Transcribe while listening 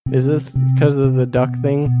Is this because of the duck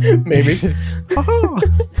thing? Maybe.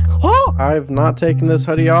 I've not taken this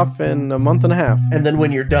hoodie off in a month and a half. And then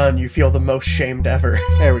when you're done, you feel the most shamed ever.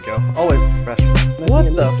 There we go. Always professional. What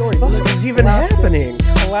the fuck is even happening?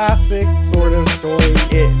 Classic sort of story.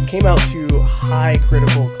 It came out to high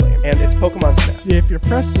critical acclaim, and it's Pokemon Snap. If you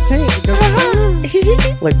press the tank, it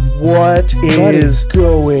goes. Like, what is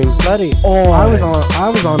going Buddy, on? I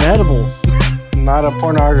was on edibles. Not a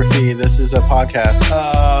pornography. This is a podcast.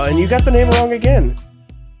 And you got the name wrong again.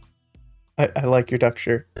 I like your duck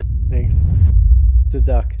shirt. Thanks. It's a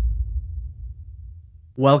duck.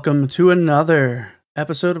 Welcome to another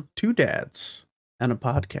episode of Two Dads and a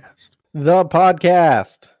Podcast. The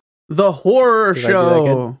podcast. The horror Did I do that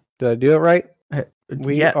show. Did I do it right?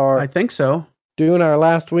 We are I think so. doing our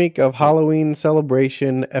last week of Halloween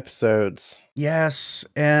celebration episodes. Yes,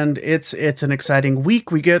 and it's an exciting week.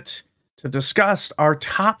 We get to discuss our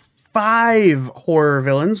top 5 horror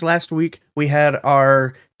villains. Last week we had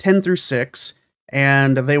our 10 through 6,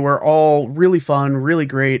 and they were all really fun, really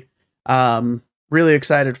great. Really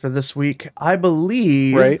excited for this week. I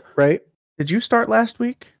believe. Right. Did you start last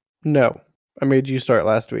week? No, I made you start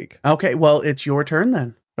last week. Okay, well, it's your turn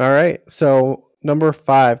then. All right. So number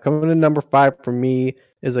 5, coming in number 5 for me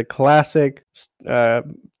is a classic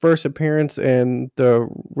first appearance in the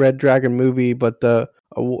Red Dragon movie, but that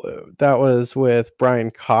was with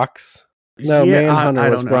Brian Cox. No, Yeah, Manhunter I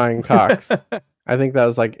was don't know. Brian Cox. I think that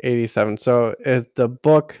was like 87. So the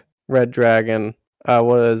book Red Dragon I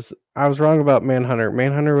was wrong about Manhunter.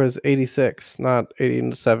 Manhunter was 86, not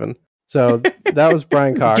 87. So that was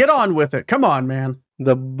Brian Cox. Get on with it. Come on, man.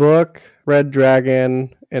 The book Red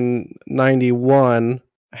Dragon in 91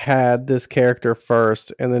 had this character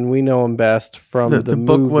first, and then we know him best from the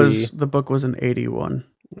movie. The book was an 81.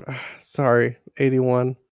 Sorry,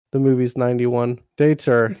 81. The movie's 91. Dates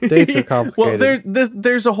are complicated. Well,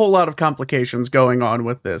 there's a whole lot of complications going on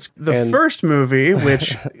with this. The first movie,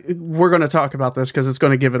 which we're going to talk about this because it's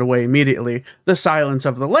going to give it away immediately. The Silence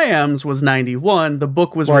of the Lambs was 91. The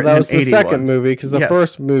book was written in 81. That was the second movie because the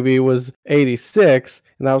first movie was 86,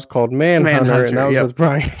 and that was called Manhunter, and that was with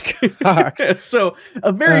Brian Cox. So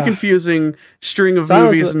a very confusing string of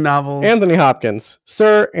Silence movies and novels. Anthony Hopkins.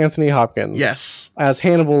 Sir Anthony Hopkins. Yes. As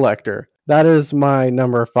Hannibal Lecter. That is my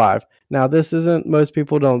number 5. Now, this isn't, most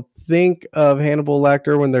people don't think of Hannibal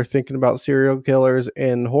Lecter when they're thinking about serial killers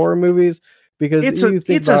in horror movies, because it's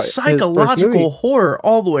a psychological horror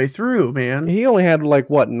all the way through, man. He only had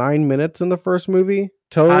 9 minutes in the first movie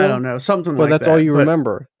total. I don't know, something like that. But that's all you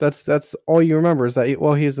remember. That's all you remember is that he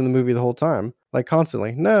was in the movie the whole time,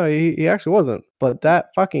 constantly. No, he actually wasn't. But that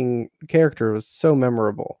fucking character was so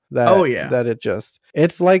memorable that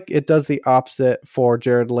it's like it does the opposite for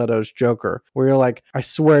Jared Leto's Joker, where you're like, I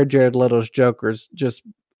swear Jared Leto's Joker's just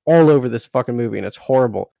all over this fucking movie and it's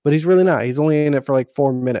horrible. But he's really not. He's only in it for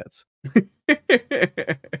 4 minutes.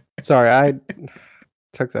 Sorry, I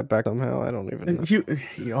took that back somehow. I don't even know.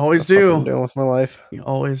 You always do. I'm doing with my life. You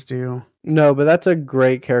always do. No, but that's a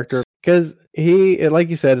great character because he, like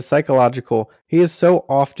you said, is psychological. He is so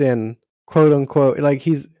often, quote unquote,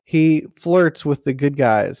 he flirts with the good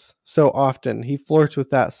guys so often. He flirts with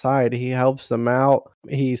that side. He helps them out.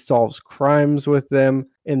 He solves crimes with them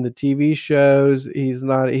in the TV shows. He's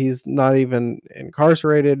not even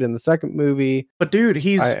incarcerated in the second movie. But dude,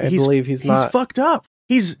 I believe he's not. He's fucked up.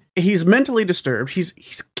 He's mentally disturbed. He's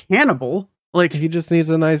cannibal. He just needs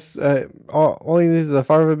a nice all he needs is a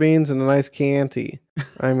fava beans and a nice Chianti.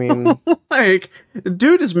 I mean,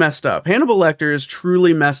 dude is messed up. Hannibal Lecter is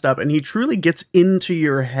truly messed up, and he truly gets into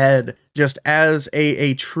your head just as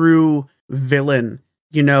a true villain.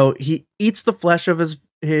 You know, he eats the flesh of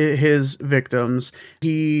his victims.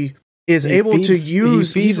 He's able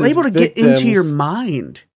to get into your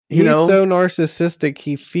mind. He's so narcissistic,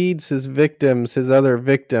 he feeds his victims his other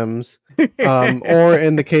victims. Or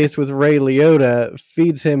in the case with Ray Liotta,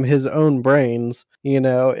 feeds him his own brains.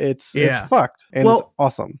 It's fucked. And it's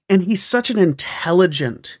awesome. And he's such an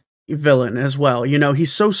intelligent villain as well.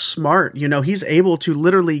 He's so smart. He's able to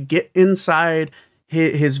literally get inside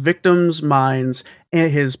his victims' minds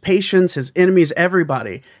and his patients, his enemies,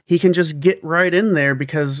 everybody. He can just get right in there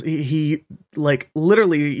because he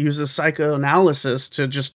literally uses psychoanalysis to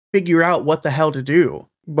just figure out what the hell to do.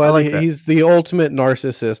 But he's the ultimate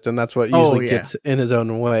narcissist, and that's what usually gets in his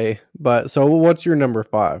own way. But so what's your number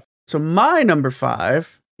 5? So my number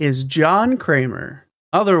 5 is John Kramer,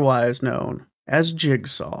 otherwise known as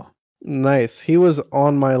Jigsaw. Nice. He was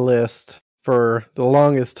on my list for the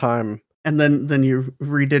longest time. And then you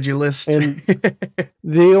redid your list. And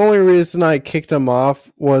the only reason I kicked him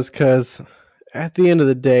off was because at the end of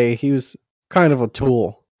the day, he was kind of a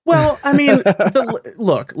tool. Well, I mean,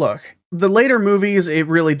 look. The later movies, it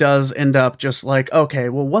really does end up just like, okay,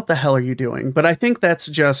 well, what the hell are you doing? But I think that's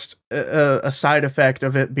just a side effect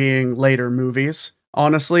of it being later movies.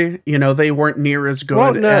 Honestly, they weren't near as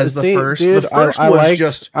good as the first. Dude, the first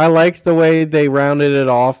I liked the way they rounded it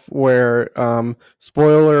off where,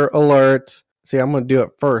 spoiler alert. See, I'm going to do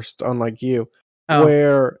it first, unlike you. Oh.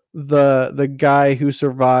 Where the guy who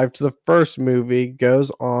survived the first movie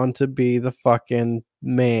goes on to be the fucking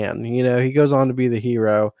man. He goes on to be the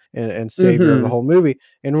hero and savior of the whole movie.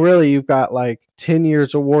 And really, you've got like 10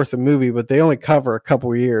 years worth of movie, but they only cover a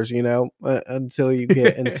couple years, until you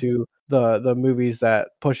get into the movies that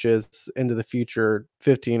pushes into the future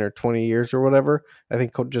 15 or 20 years or whatever. I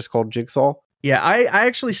think just called Jigsaw. Yeah, I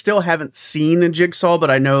actually still haven't seen a Jigsaw,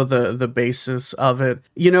 but I know the basis of it.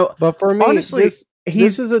 But for me, honestly,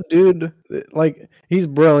 this is a dude, like, he's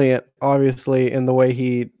brilliant, obviously, in the way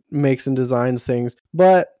he makes and designs things.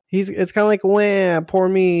 But it's kind of like, wah, poor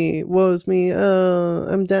me, woe's me, oh,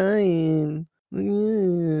 I'm dying.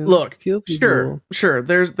 Yeah, look, sure.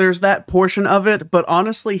 There's that portion of it, but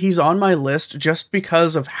honestly, he's on my list just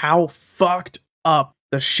because of how fucked up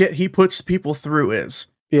the shit he puts people through is.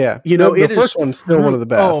 Yeah, the first one's still one of the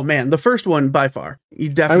best. Oh man, the first one by far. You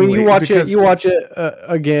definitely. You watch it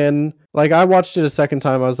again. Like, I watched it a second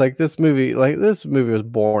time. I was like, this movie was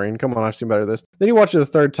boring. Come on, I've seen better than this. Then you watch it a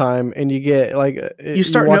third time, and you get like you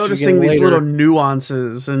start noticing these little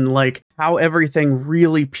nuances and like how everything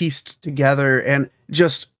really pieced together, and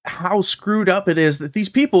just how screwed up it is that these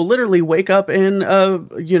people literally wake up in a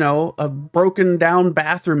broken down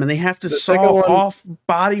bathroom and they have to saw off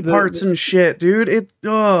body parts and shit, dude.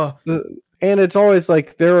 And it's always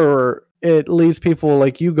like it leads people,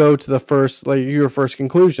 like, you go to your first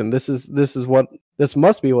conclusion. This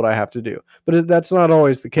must be what I have to do, but that's not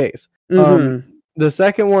always the case. The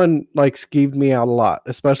second one, like, skeeved me out a lot,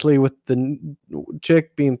 especially with the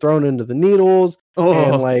chick being thrown into the needles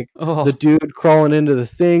and like the dude crawling into the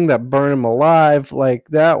thing that burned him alive. Like,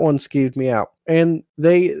 that one skeeved me out. And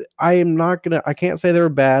I can't say they were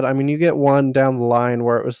bad. I mean, you get one down the line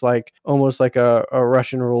where it was like almost like a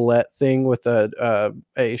Russian roulette thing with a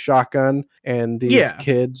shotgun, and these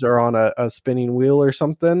kids are on a spinning wheel or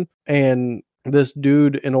something. And this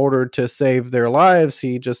dude, in order to save their lives,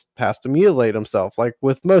 he just has to mutilate himself, like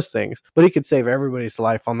with most things. But he could save everybody's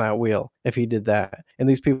life on that wheel if he did that. And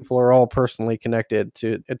these people are all personally connected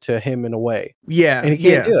to him in a way. Yeah, and he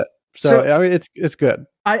can't do it. So I mean, it's good.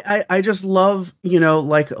 I just love,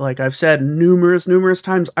 like I've said numerous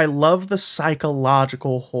times, I love the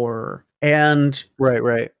psychological horror. And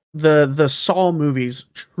right. The Saw movies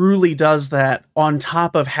truly does that, on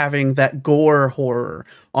top of having that gore horror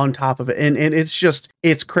on top of it. And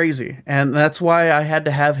it's crazy. And that's why I had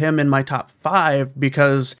to have him in my top 5,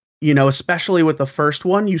 because, especially with the first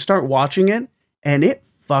one, you start watching it and it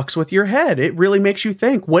fucks with your head. It really makes you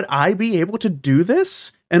think, would I be able to do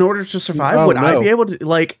this in order to survive? I be able to,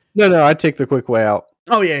 like... No, I'd take the quick way out.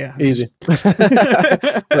 Oh, yeah. Easy.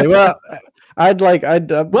 Like, well... my hands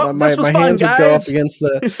would go up against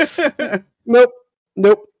the.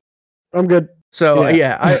 Nope. I'm good. So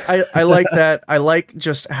I like that. I like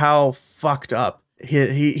just how fucked up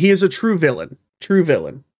he is. A true villain.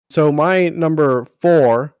 So my number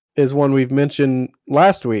 4 is one we've mentioned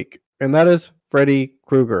last week, and that is Freddy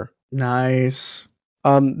Krueger. Nice.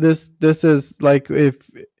 This is like,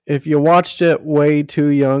 if you watched it way too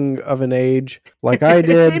young of an age, like I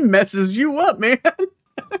did, he messes you up, man.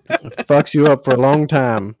 Fucks you up for a long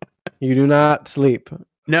time. You do not sleep.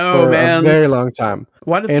 No, for man. A very long time.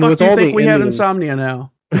 Why the fuck do you think we have insomnia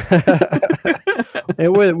now?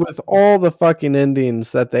 And with all the fucking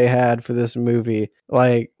endings that they had for this movie,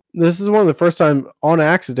 like, this is one of the first time on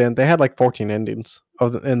accident they had like 14 endings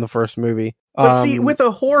in the first movie. But see, with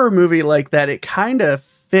a horror movie like that, it kind of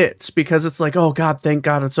fits, because it's like, oh god, thank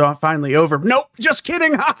god it's finally over. Nope, just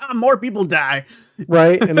kidding. More people die.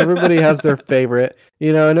 Right, and everybody has their favorite,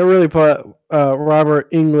 and it really put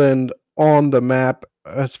Robert Englund on the map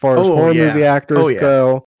as far as horror movie actors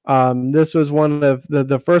go. This was one of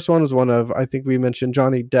the first one was one of, I think we mentioned,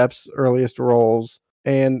 Johnny Depp's earliest roles,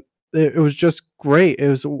 and it was just great. It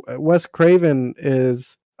was Wes Craven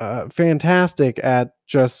is fantastic at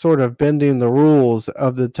just sort of bending the rules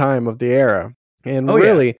of the time, of the era. And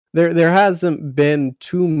there hasn't been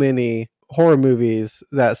too many horror movies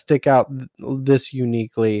that stick out this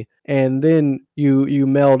uniquely. And then you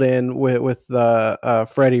meld in with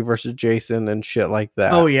Freddy versus Jason and shit like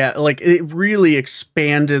that. Oh yeah, like, it really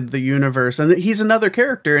expanded the universe. And he's another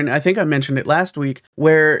character, and I think I mentioned it last week,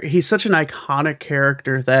 where he's such an iconic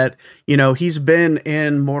character that, he's been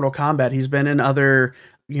in Mortal Kombat, he's been in other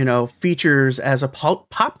features as a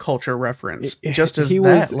pop culture reference, just as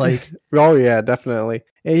oh yeah, definitely.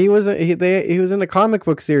 He was in a comic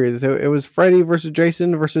book series. It was Freddy versus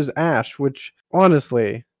Jason versus Ash, which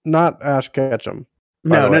honestly, not Ash Ketchum.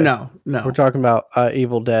 No. We're talking about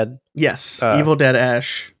Evil Dead. Yes, Evil Dead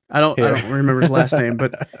Ash. I don't remember his last name,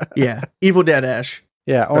 but yeah, Evil Dead Ash.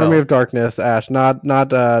 Yeah, so. Army of Darkness, Ash, not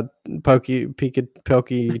Pikachu,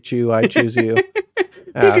 I choose you.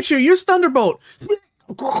 Pikachu, use Thunderbolt.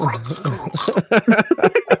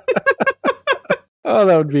 Oh,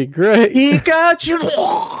 that would be great. Pikachu.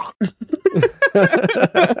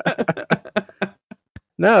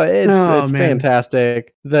 No, it's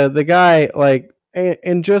fantastic. The guy, like,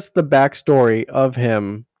 and just the backstory of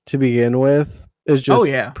him to begin with is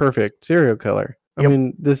just perfect. Serial killer. I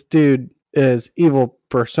mean, this dude is evil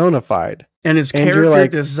personified, and his character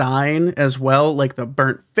design as well, like the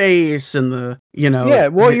burnt face and the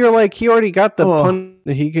you're like, he already got the pun,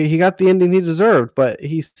 he got the ending he deserved, but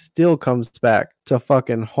he still comes back to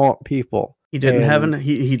fucking haunt people. He didn't have enough.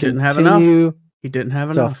 He didn't have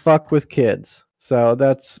enough to fuck with kids. So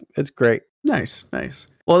it's great. Nice.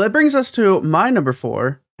 Well, that brings us to my number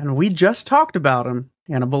 4, and we just talked about him,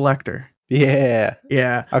 Hannibal Lecter. Yeah.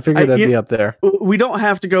 I figured that'd be up there. We don't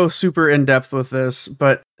have to go super in depth with this,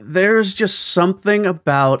 but there's just something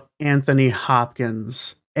about Anthony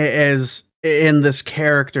Hopkins as in this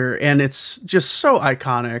character, and it's just so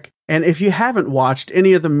iconic. And if you haven't watched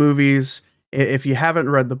any of the movies, if you haven't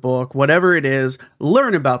read the book, whatever it is,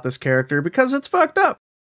 learn about this character because it's fucked up.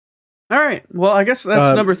 All right. Well, I guess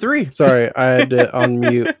that's number 3. Sorry, I had it on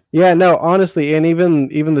mute. Yeah, no, honestly, and even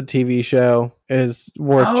the TV show is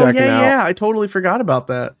worth checking out. Yeah, I totally forgot about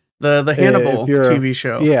that. The Hannibal TV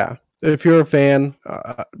show. Yeah, if you're a fan,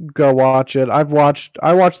 go watch it. I watched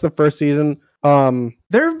the first season.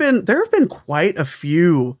 There have been quite a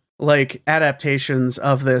few like adaptations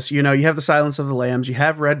of this. You have The Silence of the Lambs, you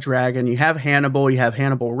have Red Dragon, you have Hannibal, you have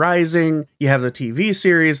Hannibal Rising, you have the TV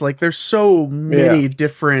series. Like there's so many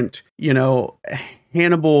different, Hannibal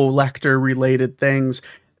Lecter related things.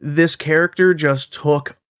 This character just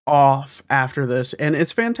took off after this, and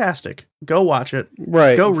it's fantastic. Go watch it.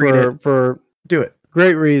 Right. Go read it. Do it.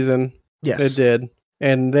 Great reason. Yes. It did.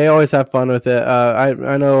 And they always have fun with it. I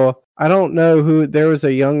don't know who, there was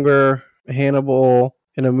a younger Hannibal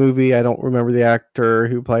in a movie. I don't remember the actor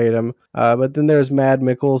who played him. But then there's Mads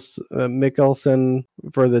Mikkelsen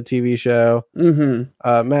for the TV show.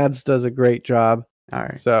 Mm-hmm. Mads does a great job. All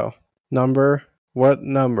right. So what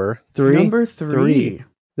number? 3? Number 3.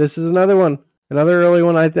 This is another one. Another early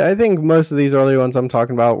one. I think most of these early ones I'm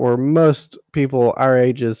talking about were most people our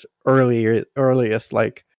age's earliest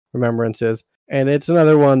like remembrances. And it's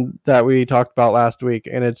another one that we talked about last week,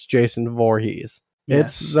 and it's Jason Voorhees.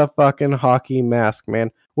 Yes. It's the fucking hockey mask,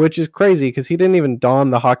 man. Which is crazy because he didn't even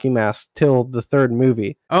don the hockey mask till the 3rd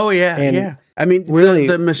movie. Oh yeah, yeah. I mean, really,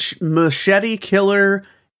 the machete killer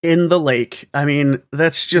in the lake. I mean,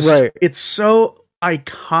 that's just it's so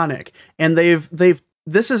iconic, and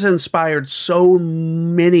this has inspired so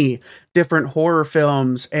many different horror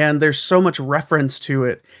films, and there's so much reference to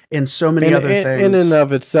it in so many other things. In and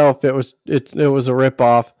of itself, it was a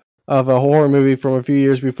ripoff of a horror movie from a few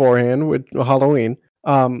years beforehand with Halloween.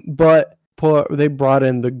 But they brought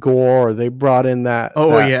in the gore. They brought in that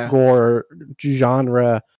gore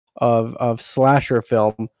genre of slasher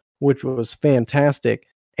film, which was fantastic.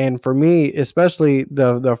 And for me, especially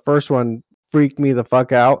the first one freaked me the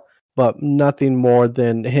fuck out. But nothing more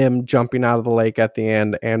than him jumping out of the lake at the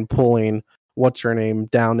end and pulling what's her name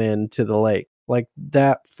down into the lake. Like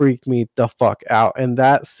that freaked me the fuck out. And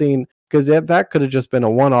that scene, because that could have just been a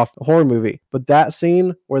one-off horror movie, but that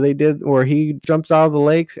scene where he jumps out of the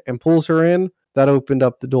lake and pulls her in, that opened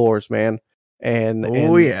up the doors, man. And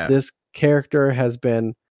this character has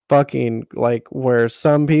been fucking like where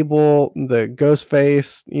some people, the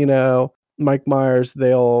Ghostface, Mike Myers,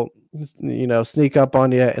 they'll sneak up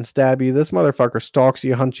on you and stab you. This motherfucker stalks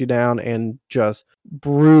you, hunts you down, and just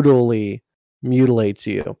brutally mutilates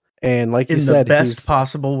you. And like you said, in the best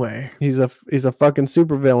possible way. He's a fucking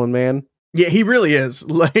supervillain, man. Yeah, he really is.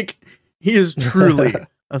 Like, he is truly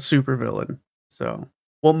a supervillain. So,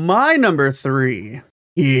 well, my number 3,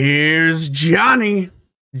 here's Johnny,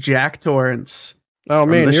 Jack Torrance. Oh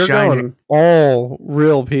man, you're going all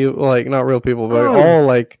real people, like not real people, but all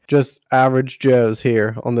like just average Joes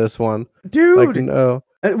here on this one, dude. Like, no,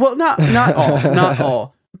 well, not all, not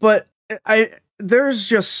all, but there's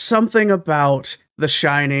just something about The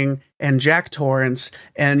Shining and Jack Torrance,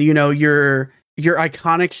 and your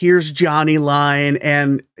iconic "Here's Johnny" line,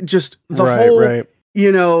 and just the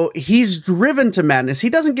whole, he's driven to madness.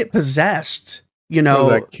 He doesn't get possessed,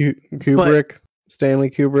 Kubrick.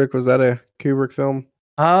 Stanley Kubrick. Was that a Kubrick film?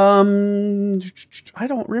 I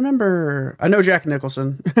don't remember. I know Jack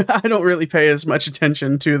Nicholson. I don't really pay as much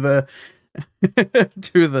attention to the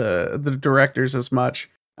to the directors as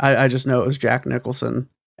much. I just know it was Jack Nicholson.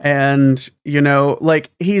 And, you know,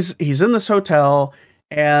 like he's in this hotel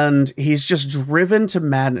and he's just driven to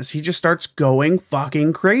madness. He just starts going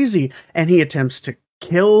fucking crazy and he attempts to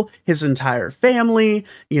kill his entire family.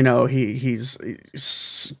 You know, he's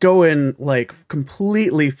going like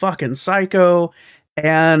completely fucking psycho.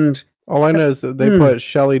 And all I know is that they put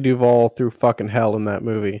Shelley Duvall through fucking hell in that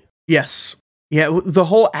movie. Yes. Yeah, the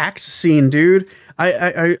whole axe scene, dude.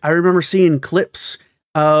 I remember seeing clips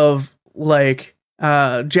of like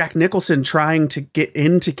Jack Nicholson trying to get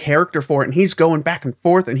into character for it, and he's going back and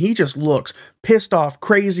forth, and he just looks pissed off,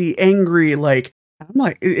 crazy, angry. Like, I'm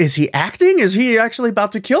like, is he acting? Is he actually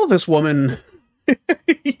about to kill this woman?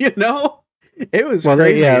 You know, it was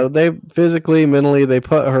crazy. They physically, mentally, they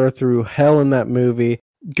put her through hell in that movie.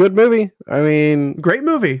 Good movie. I mean, great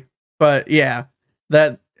movie. But yeah,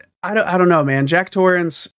 that I don't know, man. Jack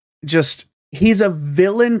Torrance, just he's a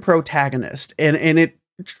villain protagonist, and it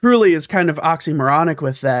truly is kind of oxymoronic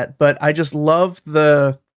with that. But I just love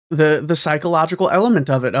the psychological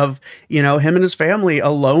element of it, of, you know, him and his family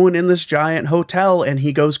alone in this giant hotel, and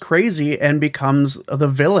he goes crazy and becomes the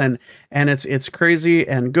villain, and it's crazy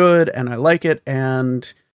and good, and I like it,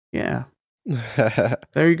 and yeah.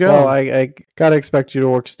 There you go. Well, I gotta expect you to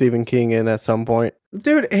work Stephen King in at some point,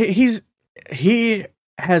 dude. He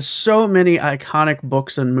has so many iconic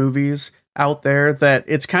books and movies out there that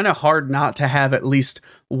it's kind of hard not to have at least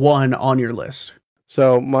one on your list.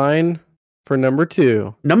 So mine for number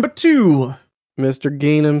two, Mr.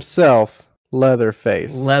 Gein himself,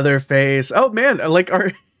 Leatherface. Oh man, like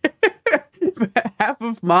our half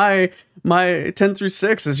of my 10 through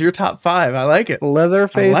 6 is your top 5. I like it.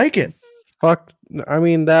 Leatherface. I like it. Fuck. I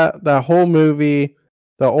mean, that whole movie,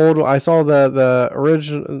 the old, I saw the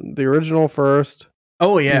original first.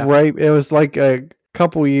 Oh yeah. Right. It was like a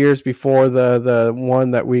couple years before the one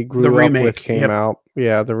that we grew up with came out.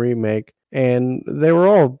 Yeah, the remake. And they were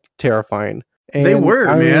all terrifying. And they were,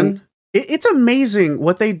 man. It's amazing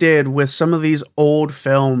what they did with some of these old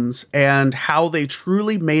films and how they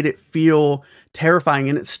truly made it feel terrifying,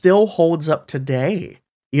 and it still holds up today.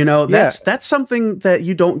 You know, that's something that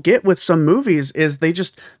you don't get with some movies, is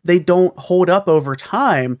they don't hold up over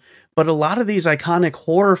time. But a lot of these iconic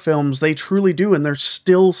horror films, they truly do, and they're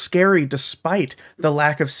still scary despite the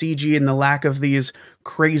lack of CG and the lack of these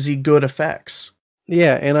crazy good effects.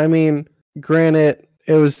 Yeah, and I mean, granted,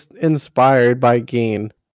 it was inspired by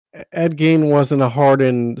Gein. Ed Gein wasn't a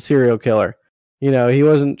hardened serial killer. You know, he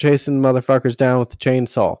wasn't chasing motherfuckers down with the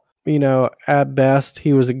chainsaw. You know, at best,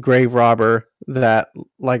 he was a grave robber that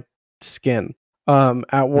liked skin.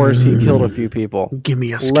 At worst, he killed a few people. Give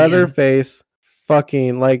me a skin. Leatherface,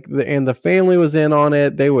 fucking, like, and the family was in on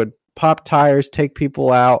it. They would pop tires, take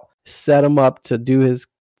people out, set him up to do his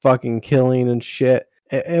fucking killing and shit.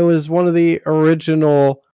 It was one of the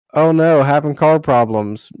original, oh no, having car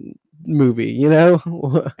problems movie, you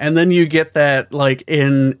know? And then you get that, like,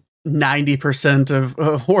 in 90%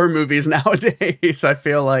 of horror movies nowadays. I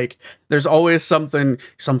feel like there's always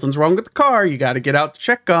something's wrong with the car. You got to get out to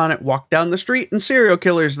check on it, walk down the street, and serial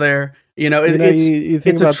killer's there. You know,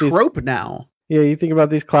 it's a trope now. Yeah, you think about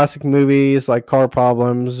these classic movies like Car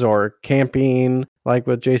Problems or Camping, like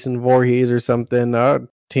with Jason Voorhees or something.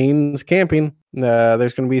 Teens camping.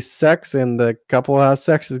 There's going to be sex, and the couple who has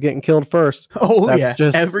sex is getting killed first. Oh,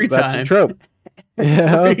 every time. That's a trope.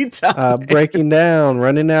 Yeah, every time. Breaking down,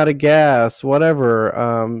 running out of gas,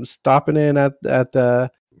 whatever. Stopping in at the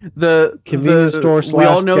convenience store / we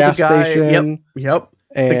all know gas the guy, station. Yep.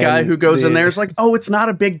 The guy who goes in there is like, "Oh, it's not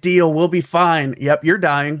a big deal. We'll be fine." Yep, you're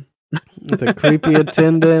dying. The creepy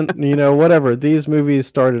attendant, you know, whatever. These movies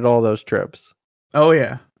started all those tropes. Oh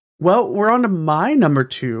yeah. Well, we're on to my number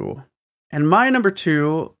 2, and my number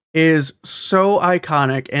 2 is so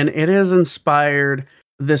iconic, and it has inspired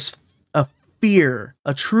this fear,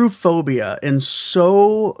 a true phobia in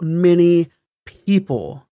so many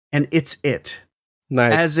people, and it's it.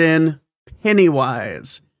 Nice. As in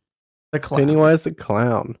Pennywise the Clown. Pennywise the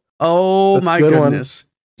Clown. Oh, that's my goodness.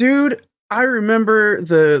 Dude, I remember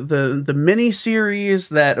the mini series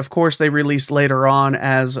that, of course, they released later on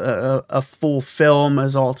as a full film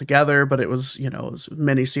as all together, but it was, you know, it was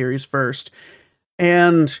mini series first.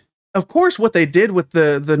 And of course, what they did with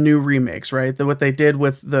the new remakes, right? What they did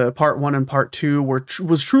with the part 1 and part 2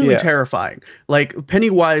 was truly terrifying. Like,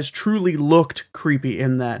 Pennywise truly looked creepy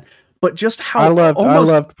in that. But just how I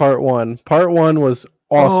loved part 1. Part 1 was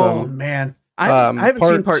awesome. Oh man, I haven't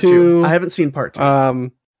seen part 2. I haven't seen part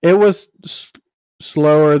 2. It was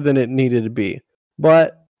slower than it needed to be.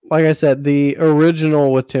 But like I said, the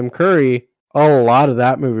original with Tim Curry, a lot of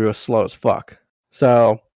that movie was slow as fuck.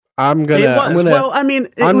 So I'm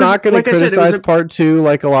not gonna criticize part 2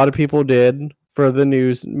 like a lot of people did for the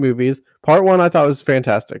news movies. Part 1 I thought was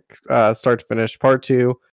fantastic, start to finish. Part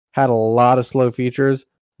 2 had a lot of slow features,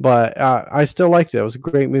 but I still liked it. It was a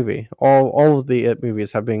great movie. All of the It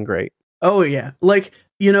movies have been great. Oh yeah, like,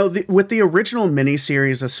 you know, with the original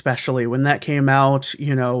miniseries, especially when that came out,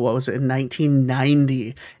 you know, what was it, in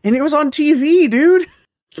 1990, and it was on TV, dude.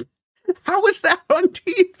 How was that on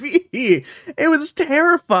TV? It was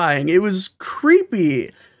terrifying. It was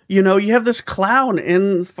creepy. You know, you have this clown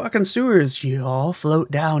in fucking sewers. You all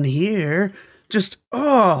float down here. Just,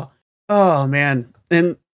 oh man.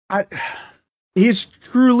 And he's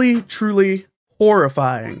truly, truly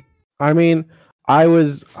horrifying. I mean, I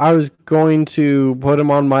was going to put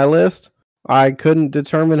him on my list. I couldn't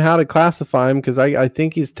determine how to classify him because I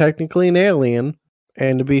think he's technically an alien.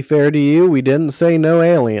 And to be fair to you, we didn't say no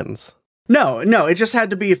aliens. No, it just had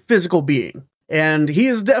to be a physical being. And he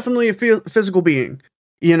is definitely a physical being.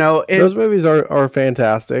 You know, those movies are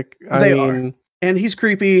fantastic. They are. And he's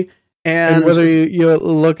creepy. And whether you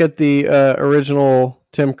look at the original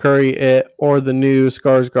Tim Curry It or the new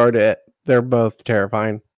Skarsgård It, they're both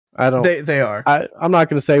terrifying. They are. I'm not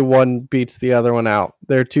going to say one beats the other one out.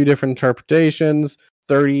 They're two different interpretations,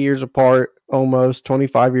 30 years apart, almost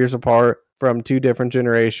 25 years apart from two different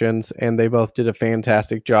generations, and they both did a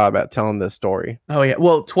fantastic job at telling this story. Oh yeah,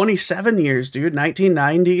 well, 27 years, dude,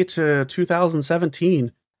 1990 to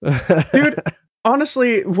 2017. Dude,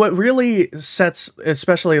 honestly, what really sets,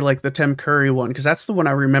 especially like the Tim Curry one, because that's the one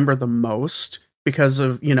I remember the most because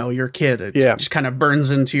of, you know, your kid. It just kind of burns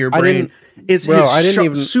into your brain. Is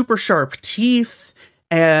his super sharp teeth,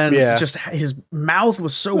 and just his mouth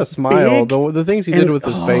was so a smile. The things he did with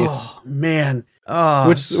his face. Oh man.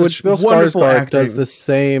 Which Bill Skarsgård does the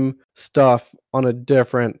same stuff on a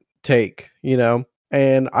different take, you know.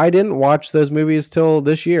 And I didn't watch those movies till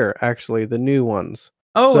this year, actually, the new ones.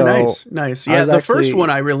 Oh, so nice. Yeah, the first one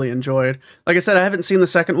I really enjoyed. Like I said, I haven't seen the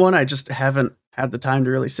second one. I just haven't had the time to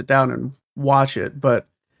really sit down and watch it. But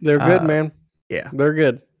they're good, man. Yeah, they're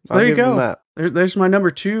good. So there you go. There's my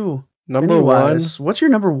number 2. Number 1. What's your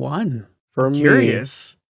number 1? For me,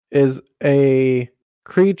 curious. Is a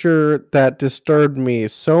creature that disturbed me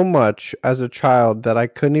so much as a child that I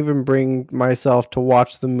couldn't even bring myself to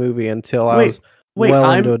watch the movie until I was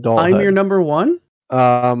well into adulthood. I'm your number 1?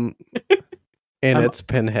 And it's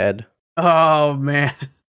Pinhead. Oh man.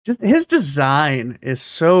 Just his design is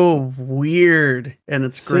so weird, and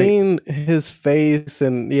it's great. Seeing his face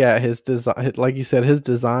and his design, like you said, his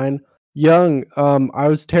design. Young, I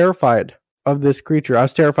was terrified of this creature. I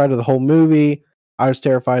was terrified of the whole movie. I was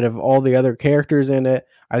terrified of all the other characters in it.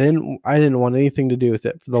 I didn't want anything to do with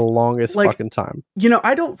it for the longest fucking time. You know,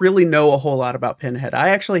 I don't really know a whole lot about Pinhead. I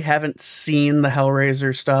actually haven't seen the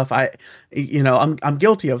Hellraiser stuff. I'm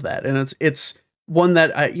guilty of that, and it's one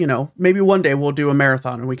that maybe one day we'll do a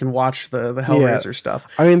marathon and we can watch the Hellraiser stuff.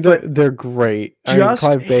 I mean, they're great.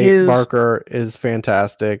 Clive Barker is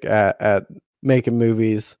fantastic at making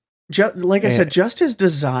movies. I said, just his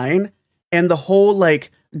design and the whole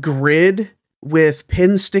like grid with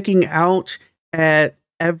pins sticking out at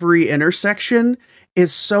every intersection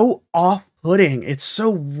is so off-putting. It's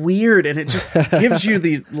so weird, and it just gives you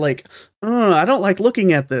the like, I don't like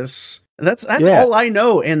looking at this. That's all I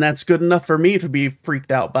know, and that's good enough for me to be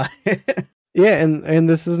freaked out by it. Yeah, and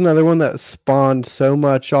this is another one that spawned so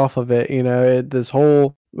much off of it. You know, this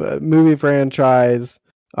whole movie franchise,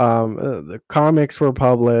 the comics were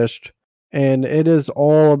published, and it is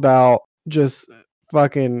all about just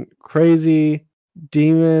fucking crazy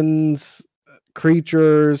demons,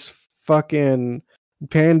 creatures, fucking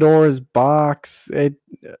Pandora's box.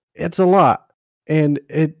 It's a lot, and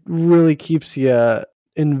it really keeps you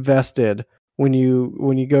invested when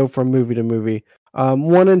you go from movie to movie.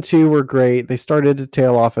 1 and 2 were great. They started to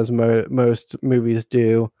tail off as most movies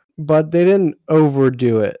do, but they didn't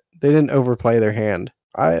overdo it. They didn't overplay their hand.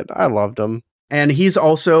 I loved them. And he's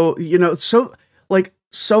also,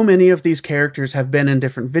 so many of these characters have been in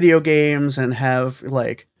different video games and have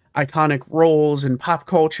like iconic roles in pop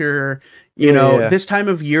culture. This time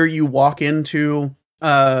of year you walk into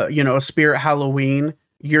a Spirit Halloween,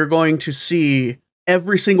 you're going to see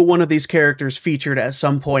every single one of these characters featured at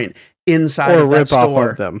some point inside of that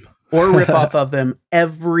store. Or rip off of them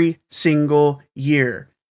every single year.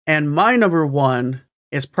 And my number 1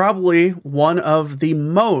 is probably one of the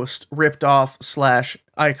most ripped off /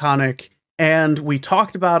 iconic. And we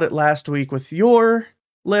talked about it last week with your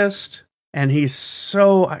list. And he's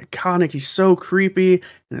so iconic. He's so creepy.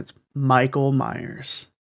 And it's Michael Myers.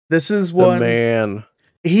 This is one. The man.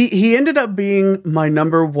 He ended up being my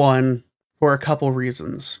number one for a couple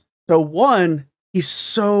reasons. So one, he's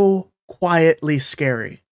so quietly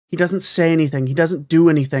scary. He doesn't say anything. He doesn't do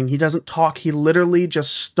anything. He doesn't talk. He literally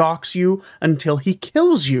just stalks you until he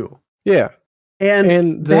kills you. Yeah.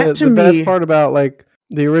 And that to the me, best part about like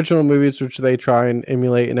the original movies, which they try and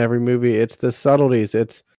emulate in every movie, it's the subtleties.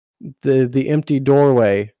 It's the empty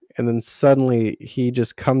doorway, and then suddenly he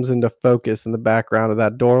just comes into focus in the background of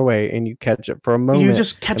that doorway, and you catch it for a moment. You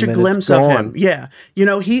just catch a glimpse of him. Yeah. You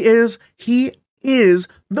know, he is the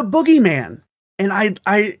boogeyman. And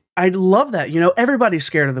I love that. You know, everybody's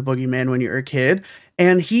scared of the boogeyman when you're a kid,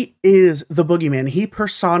 and he is the boogeyman. He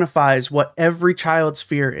personifies what every child's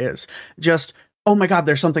fear is. Just, oh my God,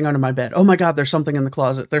 there's something under my bed. Oh my God, there's something in the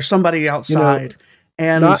closet. There's somebody outside. You know,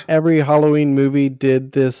 and not every Halloween movie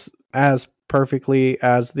did this as perfectly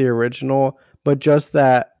as the original, but just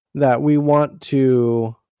that we want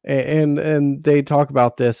to, and they talk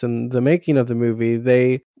about this in the making of the movie.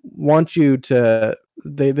 They want you to,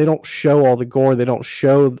 they don't show all the gore. They don't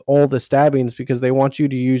show all the stabbings because they want you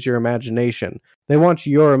to use your imagination. They want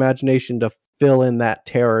your imagination to fill in that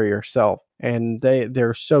terror yourself. And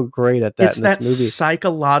they're so great at that. It's in this movie.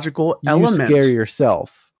 Psychological element. You scare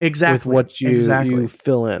yourself. Exactly. With what you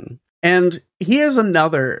fill in. And he is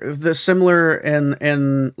the similar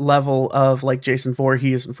in level of like Jason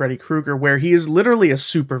Voorhees and Freddy Krueger, where he is literally a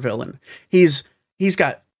supervillain. He's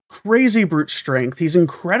got crazy brute strength. He's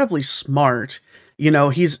incredibly smart. You know,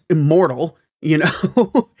 he's immortal. You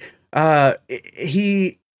know,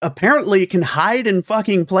 he apparently can hide in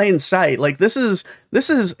fucking plain sight. Like this is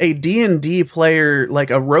a D&D player, like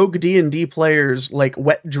a rogue D&D player's like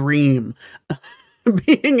wet dream.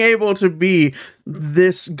 Being able to be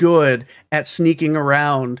this good at sneaking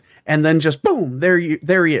around, and then just boom, there he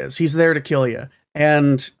is. He's there to kill you,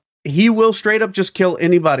 and he will straight up just kill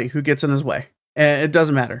anybody who gets in his way. And it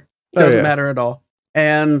doesn't matter. It doesn't matter at all.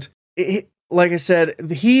 And like I said,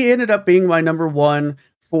 he ended up being my number one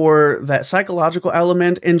for that psychological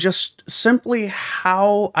element and just simply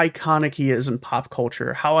how iconic he is in pop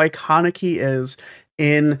culture, how iconic he is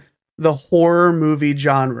in the horror movie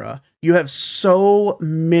genre. You have so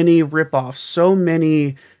many ripoffs, so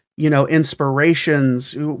many, you know,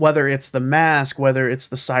 inspirations, whether it's The Mask, whether it's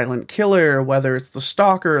The Silent Killer, whether it's The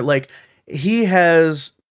Stalker. Like, he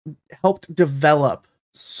has helped develop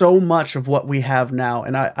so much of what we have now,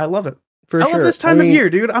 and I love it. I love this time of year,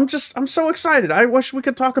 dude. I'm so excited. I wish we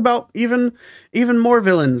could talk about even more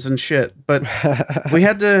villains and shit, but we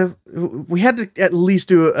had to at least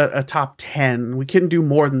do a top 10. We couldn't do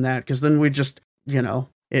more than that because then we just, you know,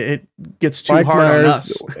 it gets too hard on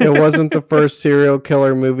us. It wasn't the first serial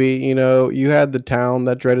killer movie. You know, you had The Town,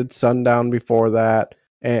 That Dreaded Sundown before that,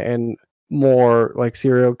 and more like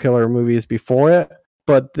serial killer movies before it.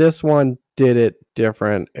 But this one did it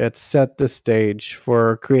different. It set the stage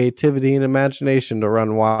for creativity and imagination to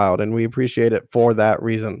run wild, and we appreciate it for that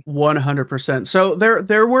reason. 100%. So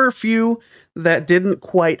there were a few that didn't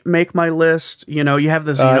quite make my list. You know, you have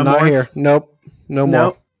the Xenomorph. Not here. Nope. No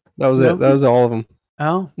more. That was it. That was all of them.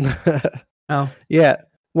 Oh. Oh. Yeah.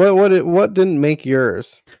 What didn't make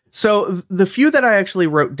yours? So the few that I actually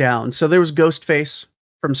wrote down. So there was Ghostface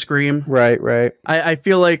from Scream. Right. I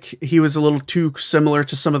feel like he was a little too similar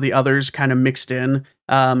to some of the others, kind of mixed in.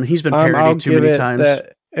 He's been parodied too many times.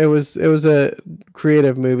 It was a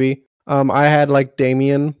creative movie. I had like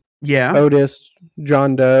Damien, Otis,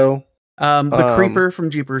 John Doe, the Creeper from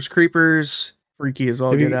Jeepers Creepers. Freaky as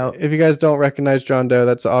all get out. If you guys don't recognize John Doe,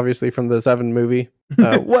 that's obviously from the Seven movie.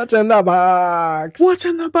 What's in the box? What's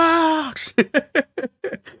in the box?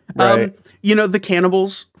 Right. You know, the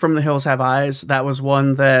Cannibals from The Hills Have Eyes. That was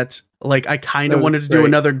one that, like, I kind of wanted to do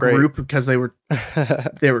another group because they were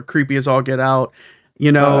creepy as all get out.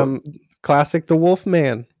 You know, classic The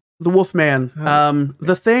Wolfman. The Wolfman.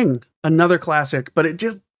 The Thing, another classic, but it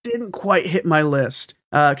just didn't quite hit my list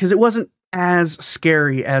because it wasn't as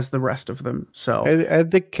scary as the rest of them. So I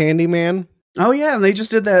think Candyman. Oh yeah, and they just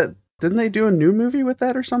did that. Didn't they do a new movie with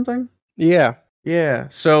that or something? Yeah.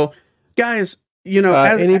 So, guys, you know,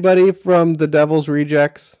 anybody from The Devil's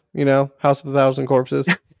Rejects, you know, House of a Thousand Corpses,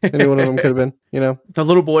 any one of them could have been, you know, the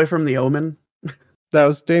little boy from The Omen. That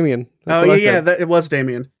was Damien. It was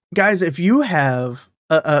Damien. Guys, if you have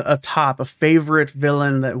a favorite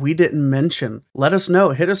villain that we didn't mention, let us know.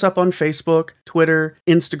 Hit us up on Facebook, Twitter,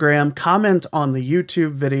 Instagram, comment on the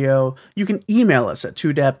YouTube video. You can email us at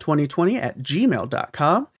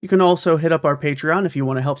 2dab2020@gmail.com. You can also hit up our Patreon if you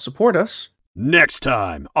want to help support us. Next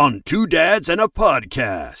time on Two Dads and a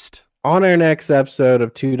Podcast. On our next episode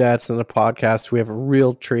of Two Dads and a Podcast, we have a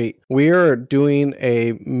real treat. We are doing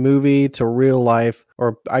a movie to real life,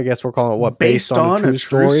 or I guess we're calling it what? Based on a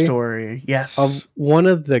true story. Yes. Of one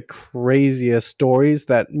of the craziest stories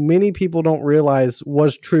that many people don't realize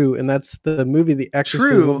was true, and that's the movie The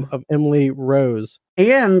Exorcism of Emily Rose.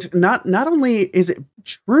 And not only is it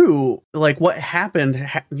true, like what happened,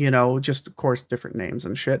 just of course different names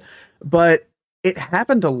and shit, but it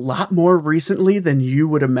happened a lot more recently than you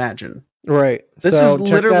would imagine. Right. This is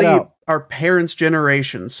literally our parents'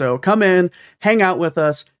 generation. So come in, hang out with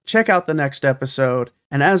us, check out the next episode.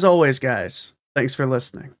 And as always, guys, thanks for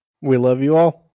listening. We love you all.